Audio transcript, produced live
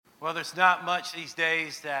Well, there's not much these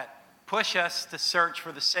days that push us to search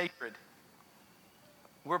for the sacred.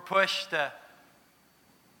 We're pushed to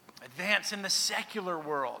advance in the secular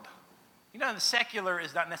world. You know, the secular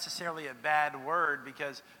is not necessarily a bad word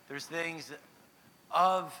because there's things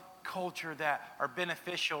of culture that are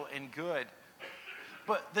beneficial and good.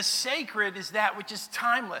 But the sacred is that which is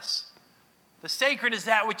timeless. The sacred is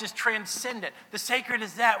that which is transcendent. The sacred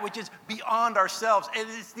is that which is beyond ourselves. It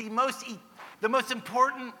is the most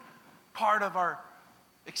important part of our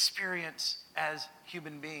experience as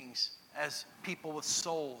human beings, as people with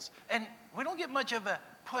souls. And we don't get much of a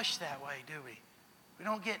push that way, do we? We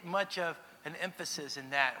don't get much of an emphasis in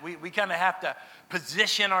that. We kind of have to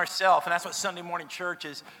position ourselves, and that's what Sunday morning church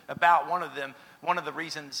is about. One of the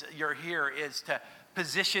reasons you're here is to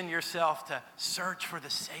position yourself to search for the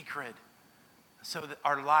sacred so that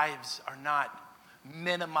our lives are not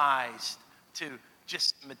minimized to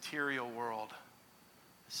just the material world.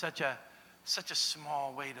 Such a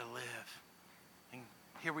small way to live. And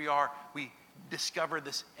here we are, we discover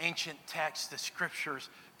this ancient text, the scriptures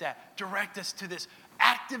that direct us to this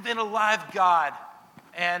active and alive God.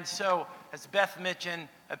 And so, as Beth mentioned,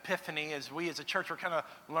 Epiphany, as we as a church, we're kind of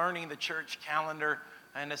learning the church calendar,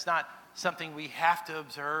 and it's not something we have to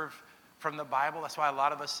observe from the Bible. That's why a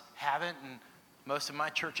lot of us haven't, and most of my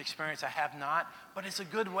church experience I have not. But it's a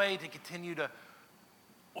good way to continue to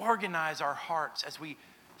organize our hearts as we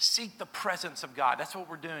seek the presence of God. That's what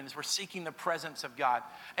we're doing, is we're seeking the presence of God.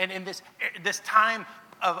 And in this time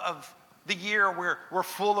of the year where we're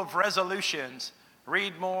full of resolutions,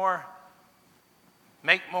 read more,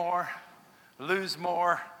 make more, lose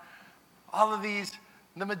more, all of these,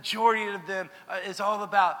 the majority of them is all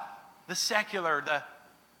about the secular, the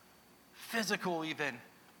physical even.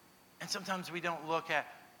 And sometimes we don't look at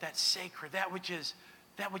that sacred, that which is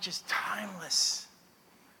timeless.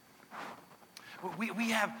 We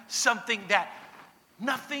have something that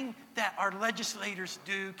nothing that our legislators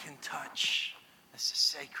do can touch. This is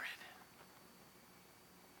sacred.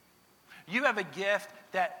 You have a gift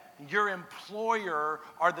that your employer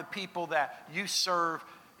or the people that you serve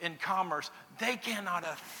in commerce, they cannot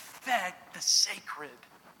affect the sacred.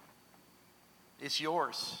 It's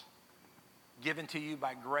yours, given to you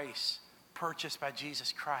by grace, purchased by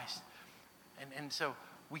Jesus Christ. And so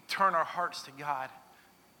we turn our hearts to God.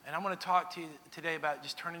 And I want to talk to you today about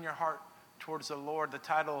just turning your heart towards the Lord. The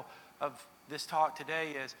title of this talk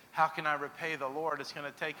today is, How Can I Repay the Lord? It's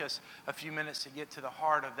going to take us a few minutes to get to the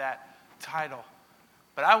heart of that title.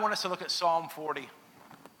 But I want us to look at Psalm 40.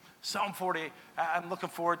 Psalm 40, I'm looking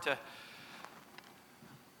forward to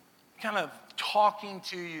kind of talking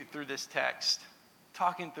to you through this text.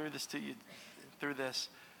 Talking through this to you through this.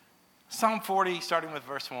 Psalm 40, starting with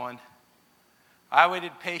verse 1. I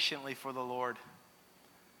waited patiently for the Lord,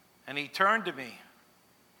 and he turned to me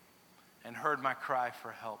and heard my cry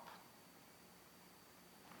for help.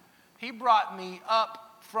 He brought me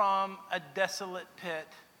up from a desolate pit,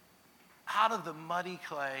 out of the muddy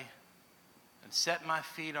clay, and set my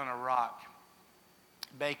feet on a rock,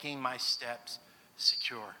 making my steps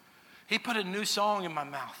secure. He put a new song in my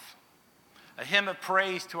mouth, a hymn of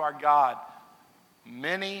praise to our God.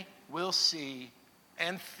 Many will see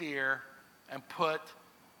and fear and put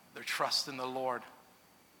their trust in the Lord.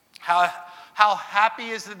 How happy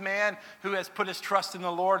is the man who has put his trust in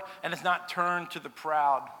the Lord and has not turned to the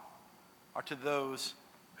proud or to those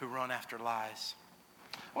who run after lies.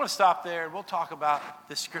 I want to stop there. We'll talk about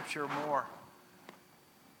this scripture more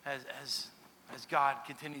as God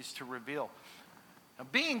continues to reveal. Now,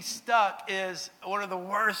 being stuck is one of the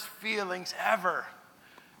worst feelings ever.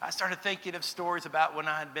 I started thinking of stories about when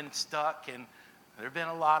I had been stuck, and there have been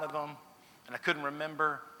a lot of them. And I couldn't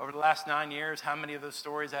remember over the last 9 years how many of those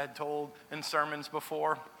stories I had told in sermons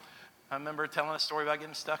before. I remember telling a story about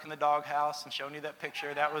getting stuck in the doghouse and showing you that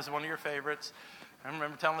picture. That was one of your favorites. I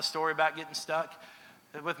remember telling a story about getting stuck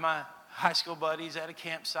with my high school buddies at a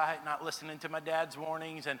campsite, not listening to my dad's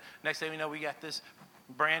warnings. And next thing we know, we got this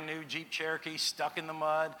brand new Jeep Cherokee stuck in the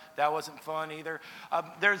mud. That wasn't fun either.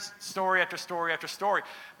 There's story after story after story.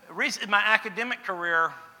 In my academic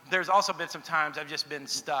career, there's also been some times I've just been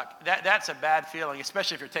stuck. That's a bad feeling,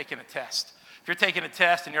 especially if you're taking a test. If you're taking a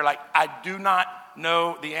test and you're like, I do not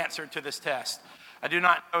know the answer to this test. I do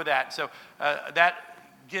not know that. So that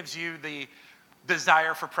gives you the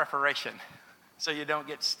desire for preparation so you don't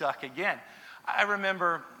get stuck again. I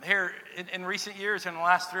remember here in recent years, in the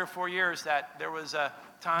last 3 or 4 years, that there was a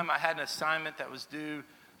time I had an assignment that was due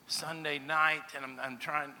Sunday night, and I'm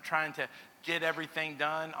trying to get everything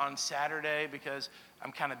done on Saturday because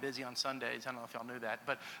I'm kind of busy on Sundays. I don't know if y'all knew that,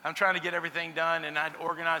 but I'm trying to get everything done, and I'd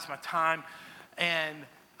organize my time, and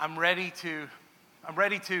I'm ready to I'm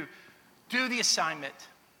ready to do the assignment.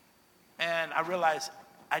 And I realize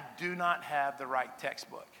I do not have the right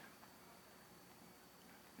textbook.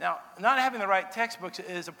 Now, not having the right textbooks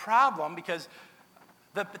is a problem because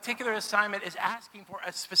the particular assignment is asking for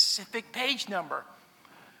a specific page number.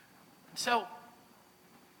 So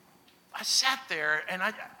I sat there, and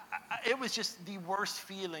it was just the worst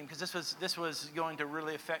feeling because this was going to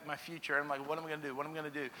really affect my future. I'm like, what am I going to do? What am I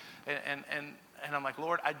going to do? And I'm like,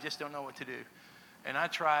 Lord, I just don't know what to do. And I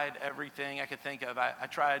tried everything I could think of. I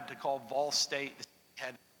tried to call Vol State. They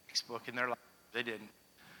had a textbook in their life. They didn't.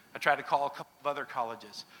 I tried to call a couple of other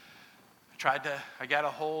colleges. I got a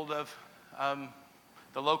hold of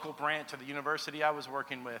the local branch of the university I was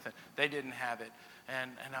working with, and they didn't have it.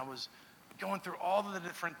 And I was going through all of the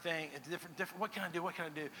different things, different. What can I do? What can I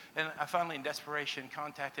do? And I finally, in desperation,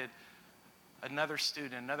 contacted another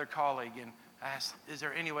student, another colleague, and I asked, "Is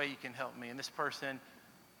there any way you can help me?" And this person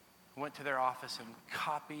went to their office and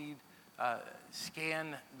copied,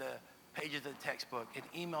 scanned the pages of the textbook, and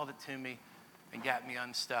emailed it to me, and got me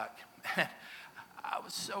unstuck. I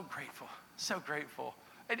was so grateful, so grateful.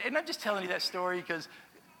 And I'm just telling you that story because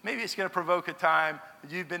maybe it's going to provoke a time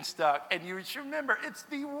that you've been stuck. And you should remember, it's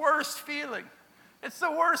the worst feeling. It's the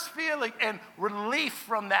worst feeling. And relief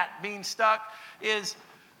from that being stuck is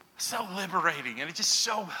so liberating. And it's just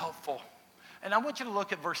so helpful. And I want you to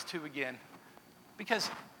look at verse 2 again. Because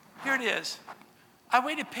here it is. I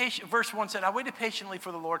waited verse 1 said, I waited patiently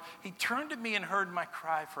for the Lord. He turned to me and heard my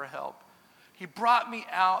cry for help. He brought me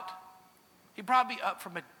out. He brought me up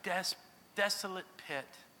from a desolate pit,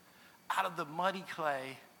 out of the muddy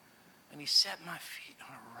clay, and he set my feet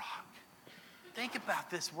on a rock. Think about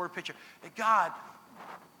this word picture. That God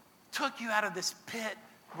took you out of this pit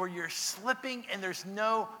where you're slipping and there's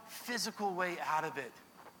no physical way out of it.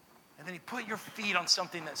 And then he put your feet on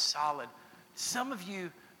something that's solid. Some of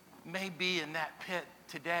you may be in that pit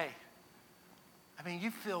today. I mean,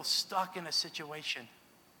 you feel stuck in a situation.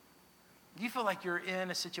 You feel like you're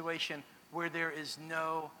in a situation where there is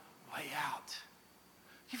no way out.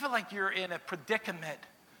 You feel like you're in a predicament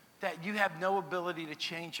that you have no ability to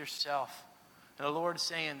change yourself. And the Lord is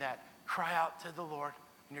saying that, cry out to the Lord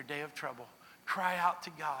in your day of trouble. Cry out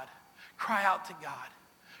to God. Cry out to God.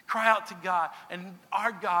 Cry out to God. And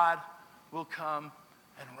our God will come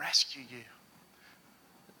and rescue you.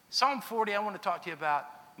 Psalm 40, I want to talk to you about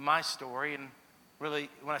my story. And really,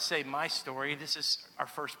 when I say my story, this is our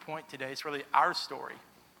first point today. It's really our story.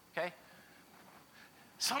 Okay?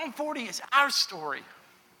 Psalm 40 is our story.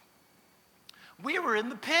 We were in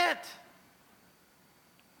the pit.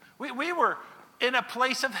 We were in a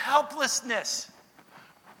place of helplessness.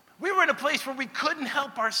 We were in a place where we couldn't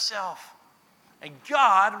help ourselves. And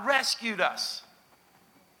God rescued us.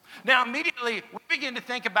 Now, immediately, we begin to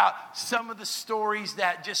think about some of the stories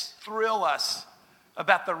that just thrill us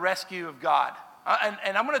about the rescue of God.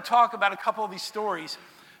 And I'm going to talk about a couple of these stories.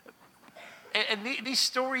 And these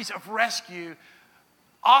stories of rescue,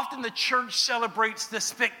 often the church celebrates the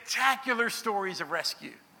spectacular stories of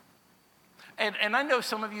rescue. And I know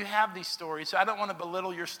some of you have these stories, so I don't want to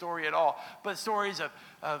belittle your story at all. But stories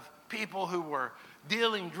of people who were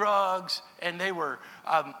dealing drugs, and they were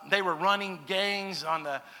running gangs on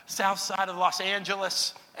the south side of Los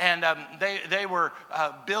Angeles, and they were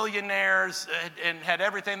billionaires and had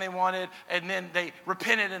everything they wanted, and then they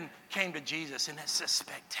repented and came to Jesus. And it's a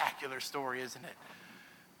spectacular story, isn't it?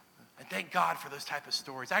 And thank God for those type of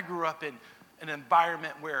stories. I grew up in an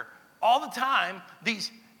environment where all the time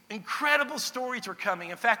these incredible stories were coming.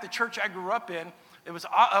 In fact, the church I grew up in, it was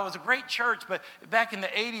a great church, but back in the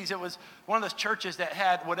 80s, it was one of those churches that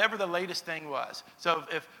had whatever the latest thing was. So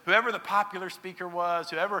if whoever the popular speaker was,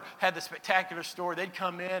 whoever had the spectacular story, they'd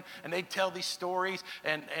come in and they'd tell these stories,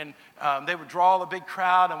 and they would draw a big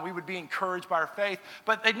crowd, and we would be encouraged by our faith.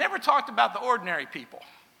 But they never talked about the ordinary people.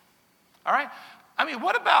 All right? I mean,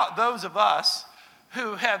 what about those of us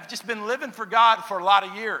who have just been living for God for a lot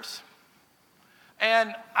of years?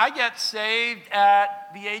 And I got saved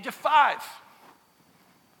at the age of 5.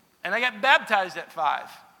 And I got baptized at 5.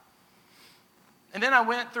 And then I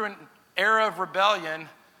went through an era of rebellion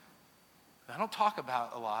that I don't talk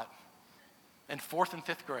about a lot in 4th and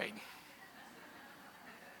 5th grade.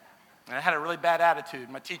 And I had a really bad attitude.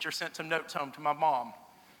 My teacher sent some notes home to my mom.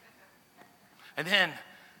 And then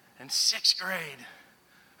in 6th grade,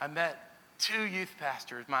 I met 2 youth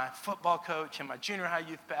pastors, my football coach and my junior high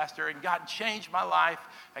youth pastor, and God changed my life.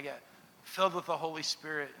 I got filled with the Holy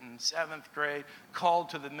Spirit in 7th grade, called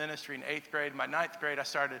to the ministry in 8th grade. In my 9th grade, I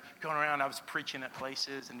started going around. I was preaching at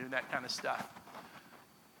places and doing that kind of stuff.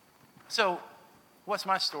 So what's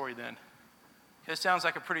my story then? It sounds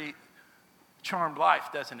like a pretty charmed life,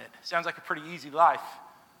 doesn't it? Sounds like a pretty easy life,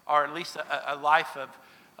 or at least a life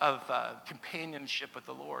of companionship with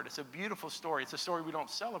the Lord. It's a beautiful story. It's a story we don't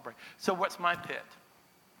celebrate. So what's my pit?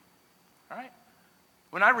 All right?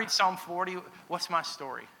 When I read Psalm 40, what's my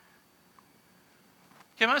story?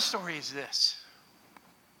 Okay, my story is this.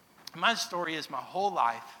 My story is my whole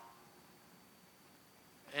life,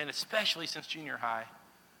 and especially since junior high,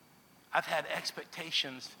 I've had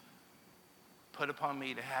expectations put upon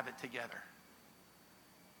me to have it together.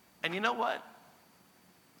 And you know what?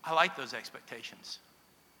 I like those expectations.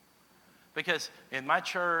 Because in my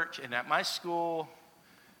church and at my school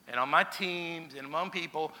and on my teams and among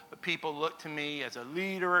people look to me as a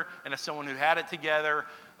leader and as someone who had it together.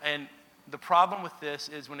 And the problem with this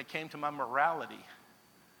is when it came to my morality,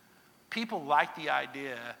 people like the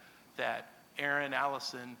idea that Aaron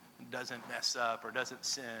Allison doesn't mess up or doesn't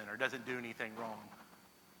sin or doesn't do anything wrong.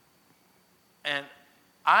 And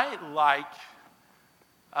I like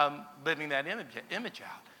living that image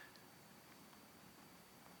out.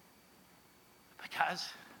 Because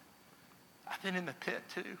I've been in the pit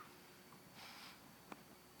too.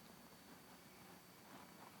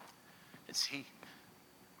 And see,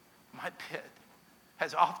 my pit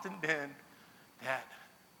has often been that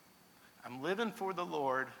I'm living for the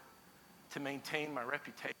Lord to maintain my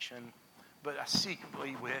reputation, but I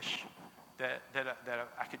secretly wish that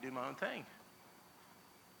I could do my own thing.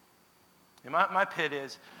 And my pit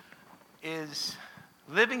is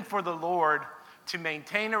living for the Lord to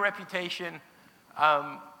maintain a reputation,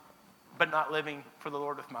 but not living for the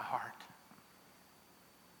Lord with my heart.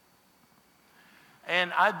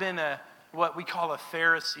 And I've been what we call a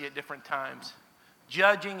Pharisee at different times,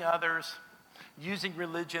 judging others, using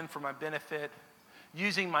religion for my benefit,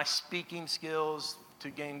 using my speaking skills to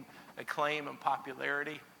gain acclaim and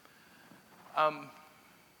popularity.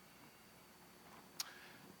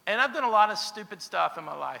 And I've done a lot of stupid stuff in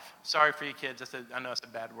my life. Sorry for you kids. I know it's a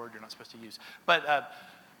bad word you're not supposed to use. But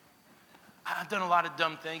I've done a lot of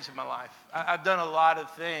dumb things in my life. I've done a lot of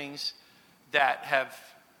things that have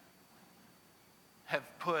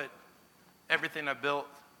put everything I built,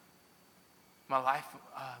 my life,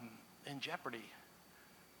 in jeopardy.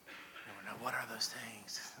 You know, what are those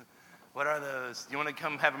things? What are those? You want to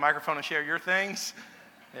come have a microphone and share your things?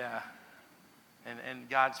 Yeah. And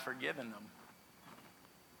God's forgiven them.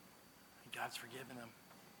 God's forgiven them.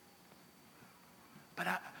 But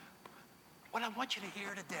what I want you to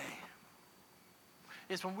hear today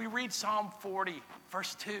is when we read Psalm 40,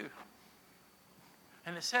 verse 2,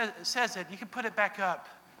 and it says that, you can put it back up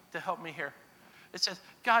to help me here. It says,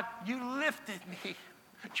 God, you lifted me.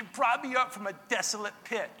 You brought me up from a desolate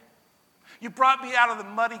pit. You brought me out of the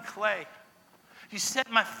muddy clay. You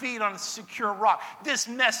set my feet on a secure rock. This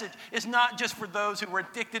message is not just for those who were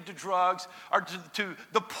addicted to drugs or to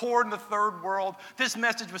the poor in the third world. This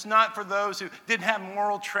message was not for those who didn't have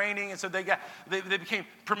moral training and so they became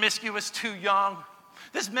promiscuous too young.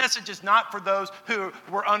 This message is not for those who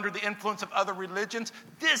were under the influence of other religions.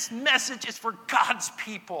 This message is for God's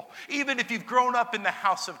people, even if you've grown up in the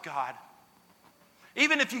house of God.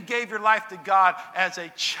 Even if you gave your life to God as a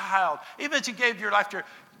child, even if you gave your life to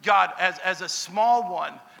God as a small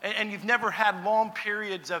one, and you've never had long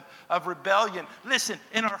periods of rebellion. Listen,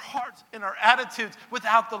 in our hearts, in our attitudes,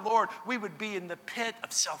 without the Lord, we would be in the pit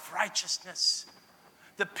of self-righteousness,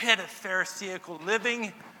 the pit of Pharisaical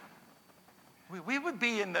living. We would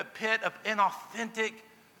be in the pit of inauthentic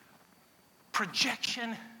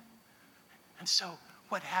projection. And so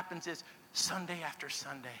what happens is Sunday after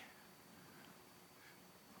Sunday,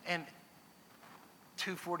 and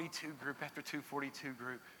 242 group after 242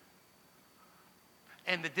 group,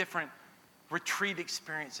 and the different retreat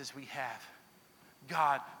experiences we have,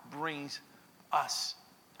 God brings us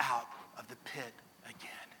out of the pit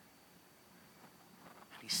again.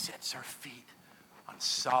 And He sets our feet on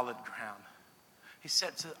solid ground. He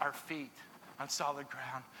sets our feet on solid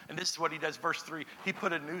ground. And this is what He does. Verse 3, He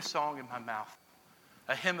put a new song in my mouth,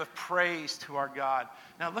 a hymn of praise to our God.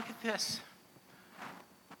 Now look at this.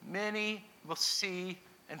 Many will see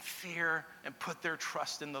and fear and put their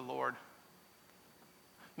trust in the Lord.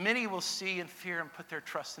 Many will see and fear and put their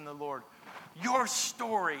trust in the Lord. Your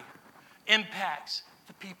story impacts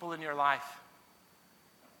the people in your life.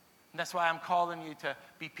 And that's why I'm calling you to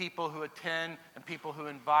be people who attend and people who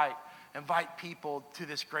invite people to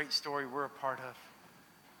this great story we're a part of.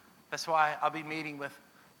 That's why I'll be meeting with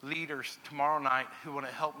leaders tomorrow night who want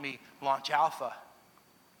to help me launch Alpha.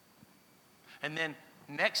 And then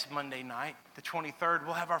next Monday night, the 23rd,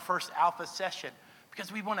 we'll have our first Alpha session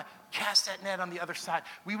because we want to cast that net on the other side.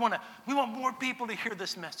 We want more people to hear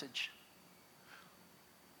this message.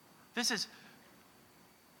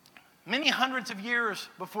 Many hundreds of years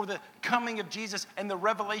before the coming of Jesus and the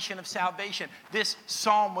revelation of salvation, this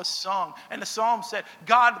psalm was sung. And the psalm said,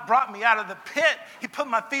 God brought me out of the pit. He put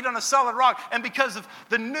my feet on a solid rock. And because of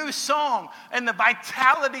the new song and the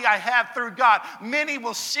vitality I have through God, many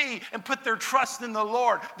will see and put their trust in the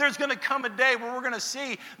Lord. There's going to come a day where we're going to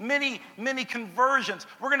see many, many conversions.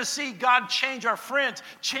 We're going to see God change our friends,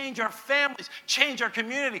 change our families, change our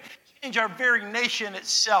community, change our very nation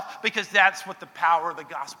itself, because that's what the power of the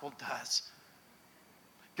gospel does.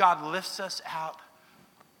 God lifts us out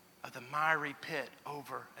of the miry pit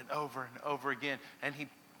over and over and over again, and he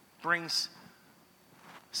brings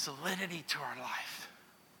solidity to our life.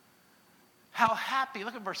 How happy,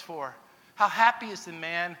 look at verse 4. How happy is the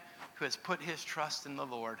man who has put his trust in the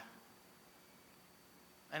Lord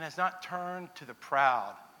and has not turned to the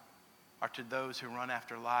proud or to those who run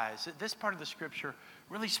after lies. This part of the scripture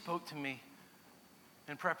really spoke to me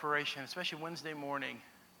in preparation, especially Wednesday morning.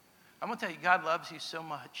 I'm going to tell you, God loves you so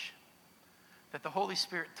much that the Holy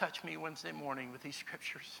Spirit touched me Wednesday morning with these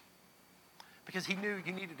scriptures because he knew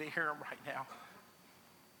you needed to hear them right now.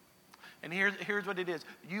 And here's what it is.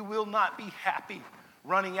 You will not be happy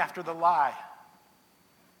running after the lie.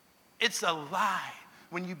 It's a lie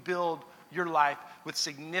when you build your life with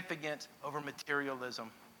significance over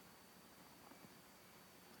materialism.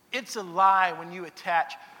 It's a lie when you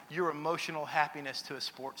attach your emotional happiness to a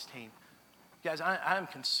sports team. Guys, I'm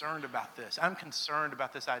concerned about this. I'm concerned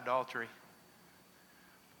about this idolatry.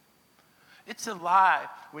 It's a lie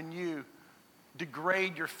when you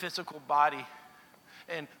degrade your physical body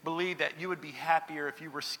and believe that you would be happier if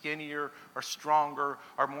you were skinnier or stronger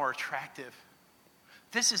or more attractive.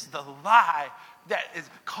 This is the lie that is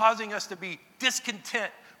causing us to be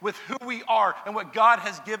discontent with who we are and what God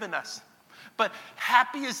has given us. But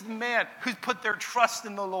happy is the man who's put their trust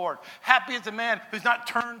in the Lord. Happy is the man who's not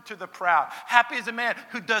turned to the proud. Happy is the man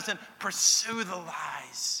who doesn't pursue the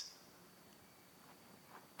lies.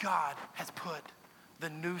 God has put the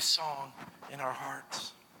new song in our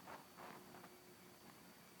hearts.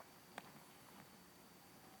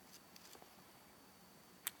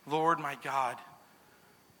 Lord, my God,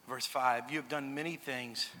 verse 5, you have done many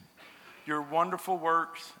things. Your wonderful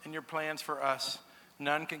works and your plans for us,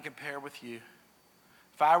 none can compare with you.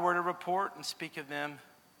 If I were to report and speak of them,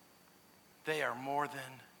 they are more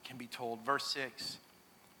than can be told. Verse 6.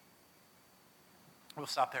 We'll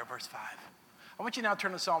stop there, verse 5. I want you now to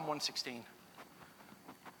turn to Psalm 116.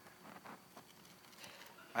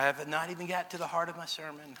 I have not even got to the heart of my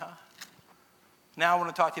sermon, huh? Now I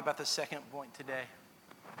want to talk to you about the second point today.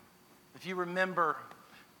 If you remember,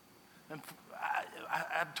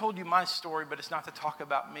 I've told you my story, but it's not to talk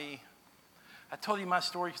about me. I told you my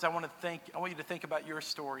story because I want you to think about your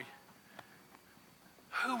story.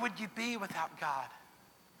 Who would you be without God?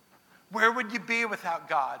 Where would you be without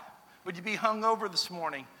God? Would you be hungover this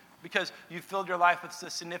morning because you filled your life with the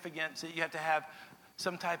significance that you have to have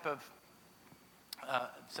some type of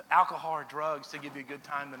alcohol or drugs to give you a good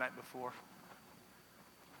time the night before?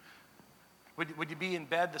 Would you be in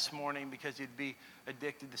bed this morning because you'd be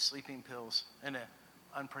addicted to sleeping pills in an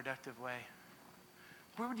unproductive way?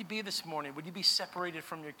 Where would you be this morning? Would you be separated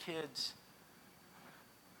from your kids?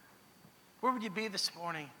 Where would you be this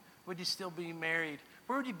morning? Would you still be married?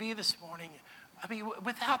 Where would you be this morning? I mean,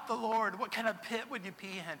 without the Lord, what kind of pit would you be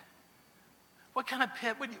in? What kind of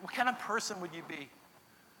pit what kind of person would you be?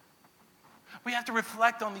 We have to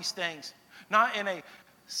reflect on these things, not in a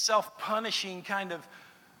self-punishing kind of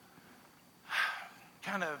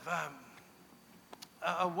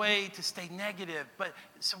a way to stay negative, but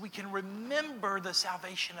so we can remember the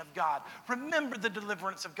salvation of God, remember the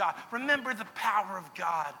deliverance of God, remember the power of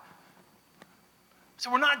God.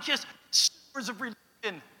 So we're not just stewards of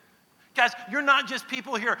religion. Guys, you're not just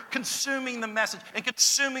people here consuming the message and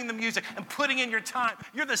consuming the music and putting in your time.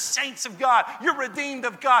 You're the saints of God. You're redeemed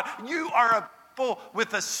of God. You are a people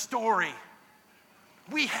with a story.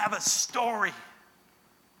 We have a story.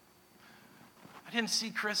 I didn't see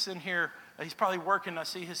Chris in here. He's probably working. I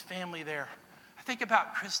see his family there. I think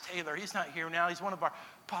about Chris Taylor. He's not here now. He's one of our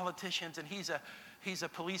politicians, and he's a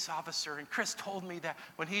police officer. And Chris told me that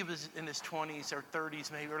when he was in his 20s or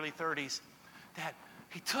 30s, maybe early 30s, that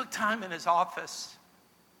he took time in his office,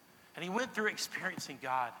 and he went through experiencing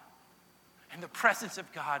God. And the presence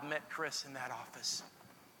of God met Chris in that office.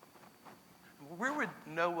 Where would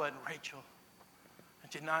Noah and Rachel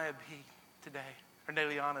and Janiah be today, or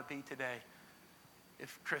Neliana be today,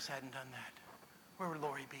 if Chris hadn't done that? Where would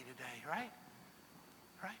Lori be today, right?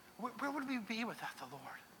 Right? Where would we be without the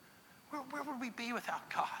Lord? Where would we be without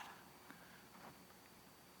God?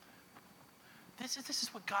 This is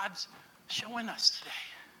what God's showing us today.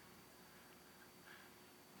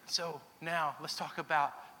 So now let's talk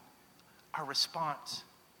about our response.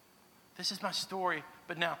 This is my story,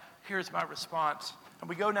 but now here's my response. And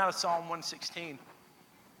we go now to Psalm 116.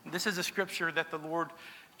 This is a scripture that the Lord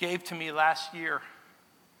gave to me last year.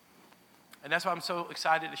 And that's why I'm so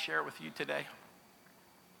excited to share it with you today.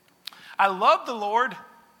 I love the Lord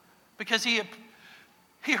because he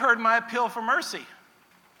heard my appeal for mercy.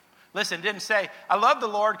 Listen, it didn't say, I love the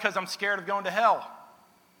Lord because I'm scared of going to hell.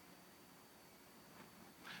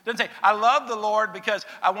 It doesn't say, I love the Lord because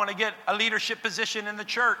I want to get a leadership position in the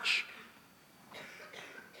church.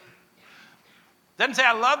 Doesn't say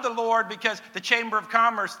I love the Lord because the Chamber of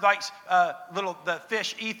Commerce likes the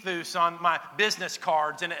fish ethos on my business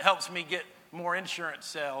cards and it helps me get more insurance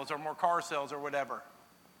sales or more car sales or whatever.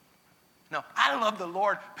 No, I love the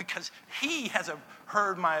Lord because he has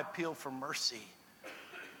heard my appeal for mercy. Do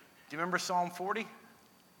you remember Psalm 40?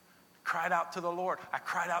 Cried out to the Lord. I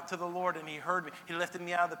cried out to the Lord and he heard me. He lifted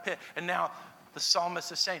me out of the pit. And now the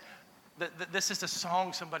psalmist is saying, this is the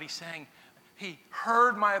song somebody's saying, he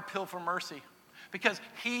heard my appeal for mercy. Because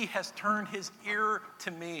he has turned his ear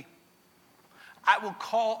to me. I will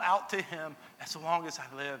call out to him as long as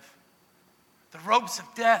I live. The ropes of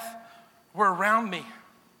death were around me.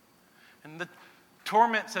 And the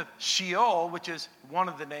torments of Sheol, which is one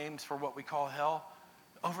of the names for what we call hell,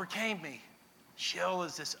 overcame me. Sheol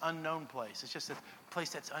is this unknown place. It's just a place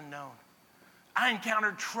that's unknown. I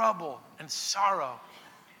encountered trouble and sorrow.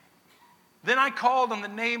 Then I called on the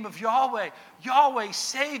name of Yahweh. Yahweh,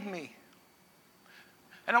 save me.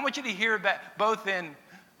 And I want you to hear that both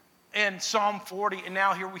in Psalm 40 and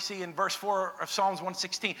now here we see in verse 4 of Psalms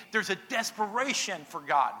 116. There's a desperation for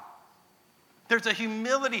God. There's a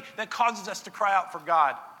humility that causes us to cry out for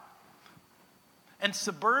God. And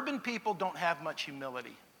suburban people don't have much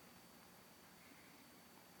humility.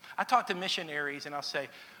 I talk to missionaries and I'll say,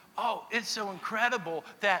 oh, it's so incredible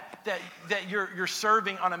that you're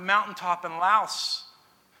serving on a mountaintop in Laos.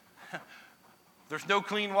 There's no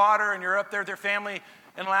clean water and you're up there with your family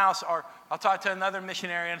in Laos. Or I'll talk to another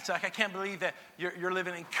missionary and it's like, I can't believe that you're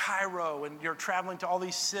living in Cairo and you're traveling to all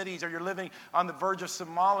these cities, or you're living on the verge of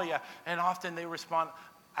Somalia. And often they respond,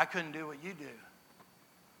 I couldn't do what you do.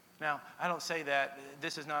 Now, I don't say that.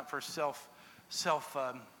 This is not for self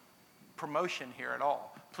promotion here at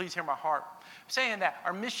all. Please hear my heart. I'm saying that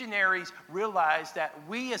our missionaries realize that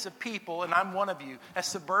we as a people, and I'm one of you, as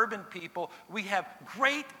suburban people, we have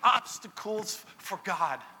great obstacles for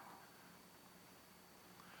God.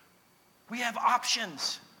 We have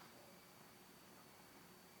options.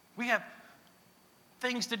 We have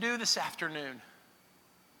things to do this afternoon.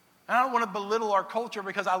 And I don't want to belittle our culture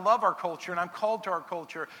because I love our culture and I'm called to our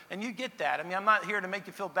culture. And you get that. I mean, I'm not here to make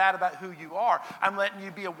you feel bad about who you are. I'm letting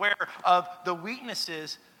you be aware of the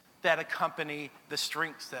weaknesses that accompany the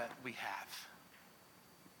strengths that we have.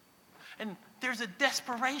 And there's a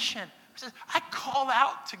desperation. It says, I call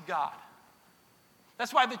out to God.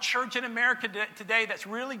 That's why the church in America today that's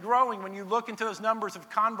really growing, when you look into those numbers of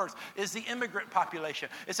converts, is the immigrant population.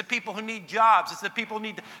 It's the people who need jobs. It's the people who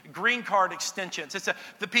need green card extensions. It's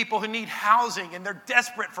the people who need housing, and they're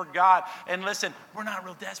desperate for God. And listen, we're not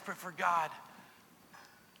real desperate for God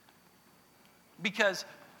because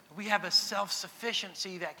we have a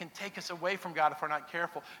self-sufficiency that can take us away from God if we're not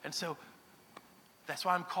careful. And so that's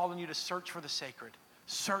why I'm calling you to search for the sacred.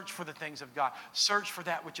 Search for the things of God. Search for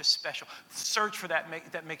that which is special. Search for that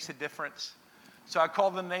makes a difference. So I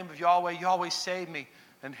call the name of Yahweh. Yahweh, save me.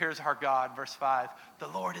 And here's our God, verse 5. The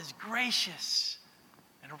Lord is gracious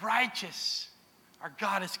and righteous. Our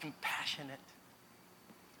God is compassionate.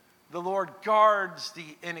 The Lord guards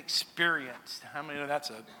the inexperienced. How many know that's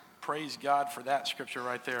a praise God for that scripture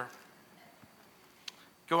right there?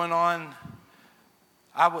 Going on,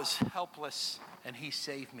 I was helpless and he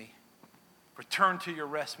saved me. Return to your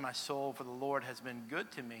rest, my soul, for the Lord has been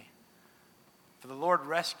good to me. For the Lord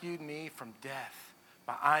rescued me from death,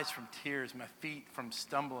 my eyes from tears, my feet from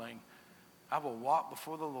stumbling. I will walk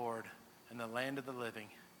before the Lord in the land of the living.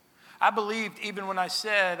 I believed even when I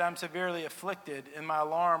said I'm severely afflicted. In my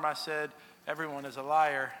alarm, I said, everyone is a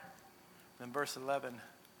liar. Then verse 11,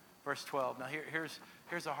 verse 12. Now here's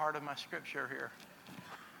the heart of my scripture here.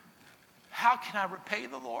 How can I repay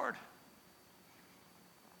the Lord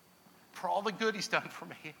for all the good he's done for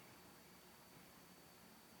me?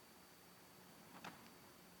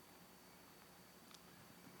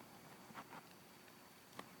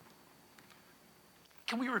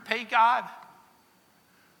 Can we repay God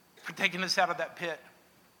for taking us out of that pit?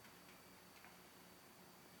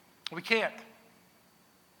 We can't.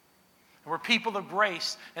 We're people of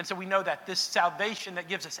grace, and so we know that this salvation that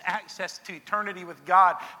gives us access to eternity with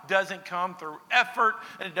God doesn't come through effort,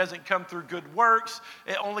 and it doesn't come through good works.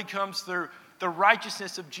 It only comes through the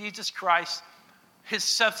righteousness of Jesus Christ, his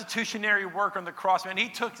substitutionary work on the cross. Man, he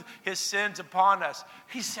took his sins upon us.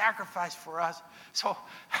 He sacrificed for us. So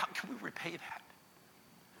how can we repay that?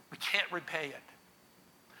 We can't repay it.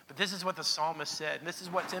 But this is what the psalmist said, and this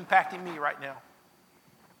is what's impacting me right now.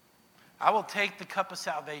 I will take the cup of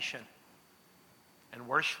salvation and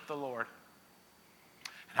worship the Lord.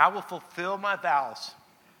 And I will fulfill my vows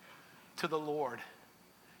to the Lord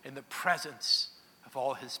in the presence of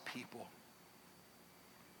all his people.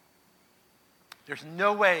 There's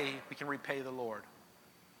no way we can repay the Lord.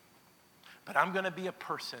 But I'm going to be a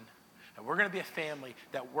person, and we're going to be a family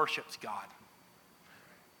that worships God.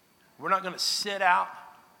 We're not going to sit out.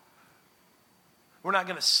 We're not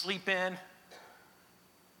going to sleep in.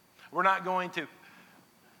 We're not going to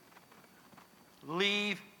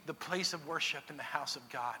leave the place of worship in the house of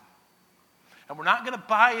God. And we're not going to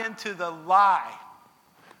buy into the lie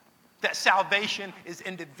that salvation is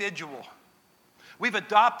individual. We've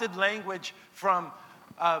adopted language from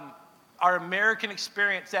our American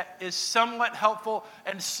experience that is somewhat helpful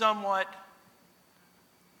and somewhat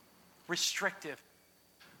restrictive.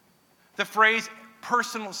 The phrase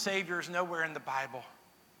personal savior is nowhere in the Bible.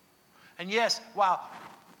 And yes, while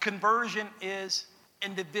conversion is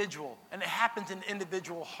individual, and it happens in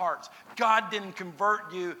individual hearts. God didn't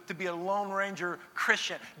convert you to be a Lone Ranger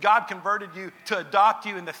Christian. God converted you to adopt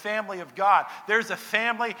you in the family of God. There's a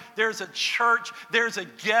family, there's a church, there's a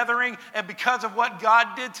gathering, and because of what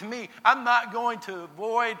God did to me, I'm not going to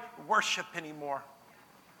avoid worship anymore.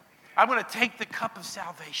 I'm going to take the cup of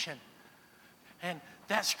salvation. And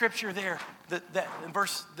that scripture there, that in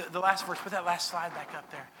verse, the last verse, put that last slide back up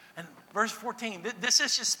there. And verse 14, this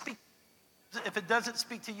is just speak. If it doesn't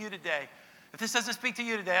speak to you today, if this doesn't speak to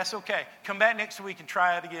you today, that's okay. Come back next week and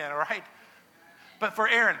try it again, all right? But for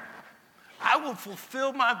Aaron, I will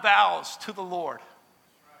fulfill my vows to the Lord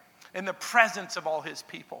in the presence of all his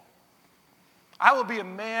people. I will be a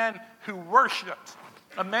man who worships,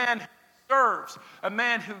 a man who serves, a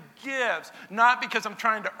man who gives, not because I'm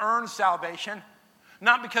trying to earn salvation,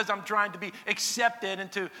 not because I'm trying to be accepted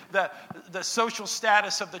into the social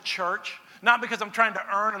status of the church, not because I'm trying to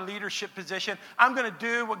earn a leadership position. I'm going to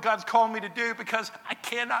do what God's called me to do because I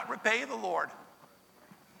cannot repay the Lord.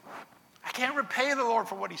 I can't repay the Lord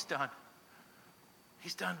for what he's done.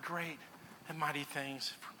 He's done great and mighty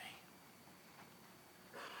things for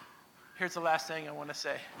me. Here's the last thing I want to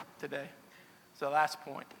say today. It's the last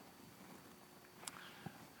point.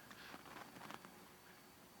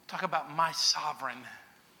 Talk about my sovereign.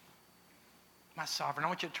 My sovereign. I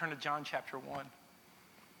want you to turn to John chapter 1.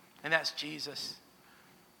 And that's Jesus.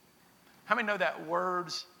 How many know that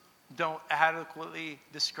words don't adequately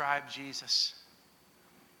describe Jesus?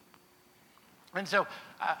 And so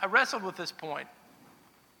I wrestled with this point.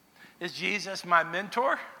 Is Jesus my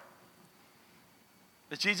mentor?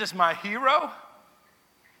 Is Jesus my hero?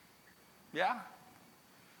 Yeah.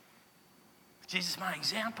 Is Jesus my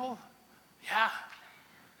example? Yeah.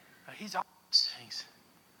 He's all those things.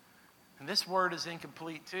 And this word is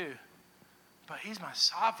incomplete too. But he's my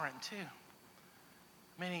sovereign too.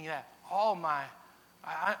 Meaning that all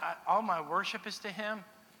my worship is to him,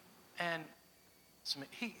 and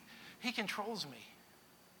he controls me.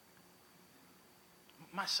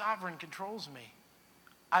 My sovereign controls me.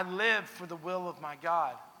 I live for the will of my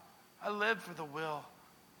God. I live for the will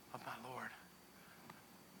of my Lord.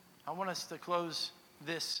 I want us to close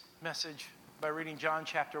this message by reading John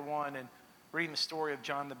chapter 1 and reading the story of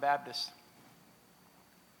John the Baptist.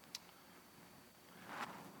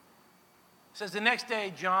 It says, the next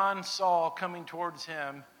day John saw coming towards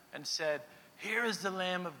him and said, "Here is the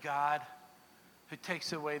Lamb of God who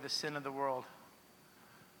takes away the sin of the world.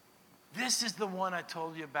 This is the one I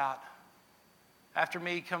told you about. After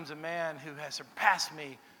me comes a man who has surpassed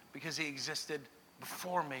me because he existed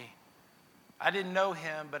before me. I didn't know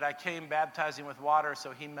him, but I came baptizing with water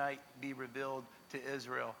so he might be revealed to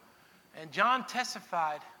Israel." And John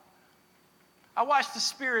testified, "I watched the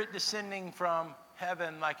Spirit descending from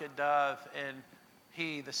heaven like a dove, and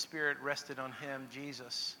he, the Spirit, rested on him,"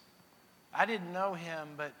 Jesus. "I didn't know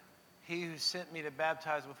him, but he who sent me to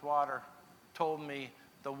baptize with water told me,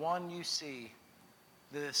 the one you see,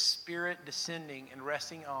 the Spirit descending and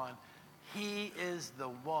resting on, he is the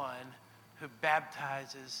one who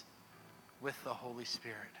baptizes with the Holy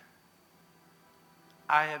Spirit.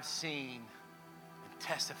 I have seen and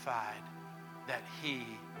testified that he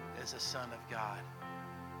is the Son of God."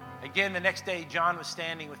 Again, the next day, John was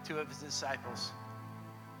standing with two of his disciples.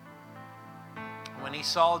 When he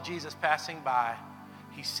saw Jesus passing by,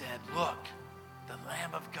 he said, "Look, the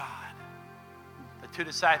Lamb of God." The two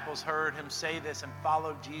disciples heard him say this and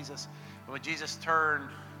followed Jesus. And when Jesus turned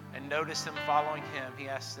and noticed them following him, he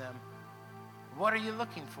asked them, "What are you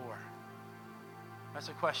looking for?" That's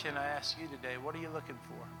a question I ask you today. What are you looking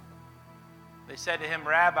for? They said to him,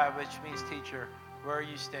 "Rabbi," which means teacher, "where are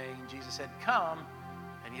you staying?" Jesus said, "Come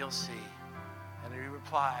and you'll see." And he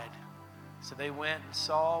replied. So they went and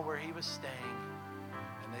saw where he was staying,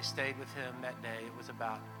 and they stayed with him that day. It was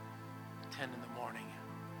about 10 in the morning.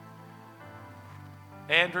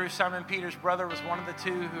 Andrew, Simon Peter's brother, was one of the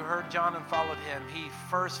two who heard John and followed him. He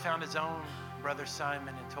first found his own brother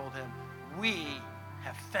Simon and told him, "We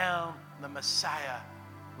have found the Messiah,"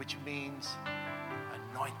 which means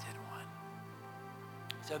anointed one.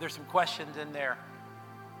 So there's some questions in there.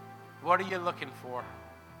 What are you looking for?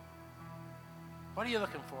 What are you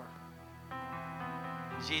looking for?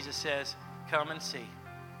 Jesus says, "Come and see."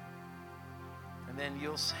 And then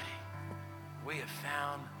you'll say, "We have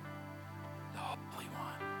found the Holy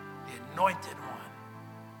One, the Anointed One."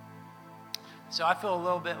 So I feel a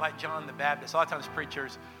little bit like John the Baptist. A lot of times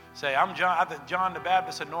preachers say, I have the John the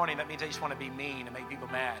Baptist anointing. That means they just want to be mean and make people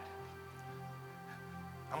mad.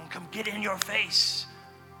 I'm going to come get in your face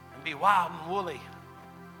and be wild and woolly.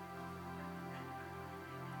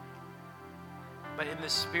 But in the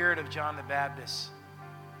spirit of John the Baptist,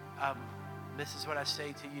 this is what I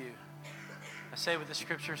say to you. I say what the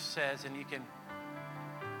scripture says, and you can,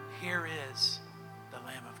 here is the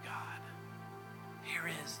Lamb of God. Here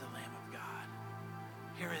is the Lamb of God.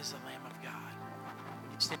 Here is the Lamb of God.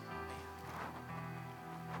 Would you stand with me?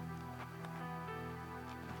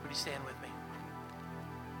 Would you stand with me?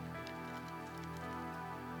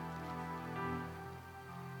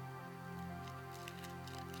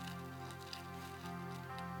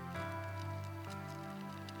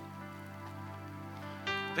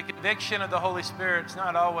 The conviction of the Holy Spirit is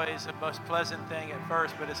not always the most pleasant thing at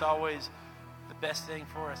first, but it's always the best thing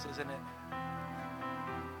for us, isn't it?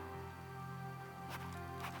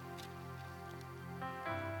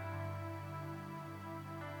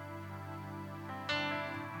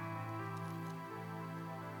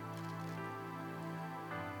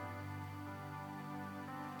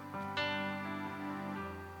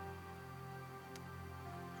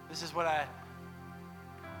 This is what I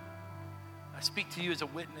speak to you as a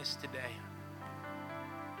witness today.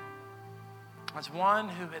 As one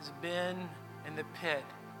who has been in the pit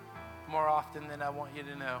more often than I want you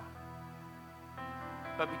to know.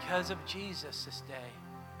 But because of Jesus this day,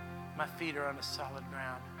 my feet are on a solid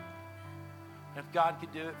ground. And if God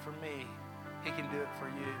could do it for me, He can do it for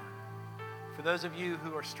you. For those of you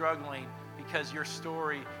who are struggling because your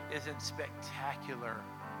story isn't spectacular,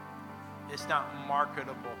 it's not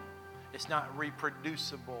marketable, it's not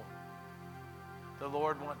reproducible, the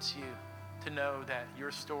Lord wants you to know that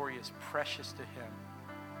your story is precious to Him.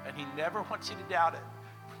 And He never wants you to doubt it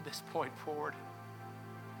from this point forward.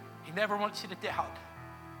 He never wants you to doubt.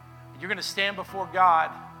 You're going to stand before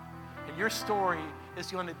God, and your story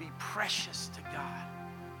is going to be precious to God,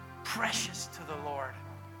 precious to the Lord.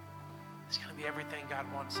 It's going to be everything God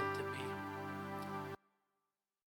wants it to be.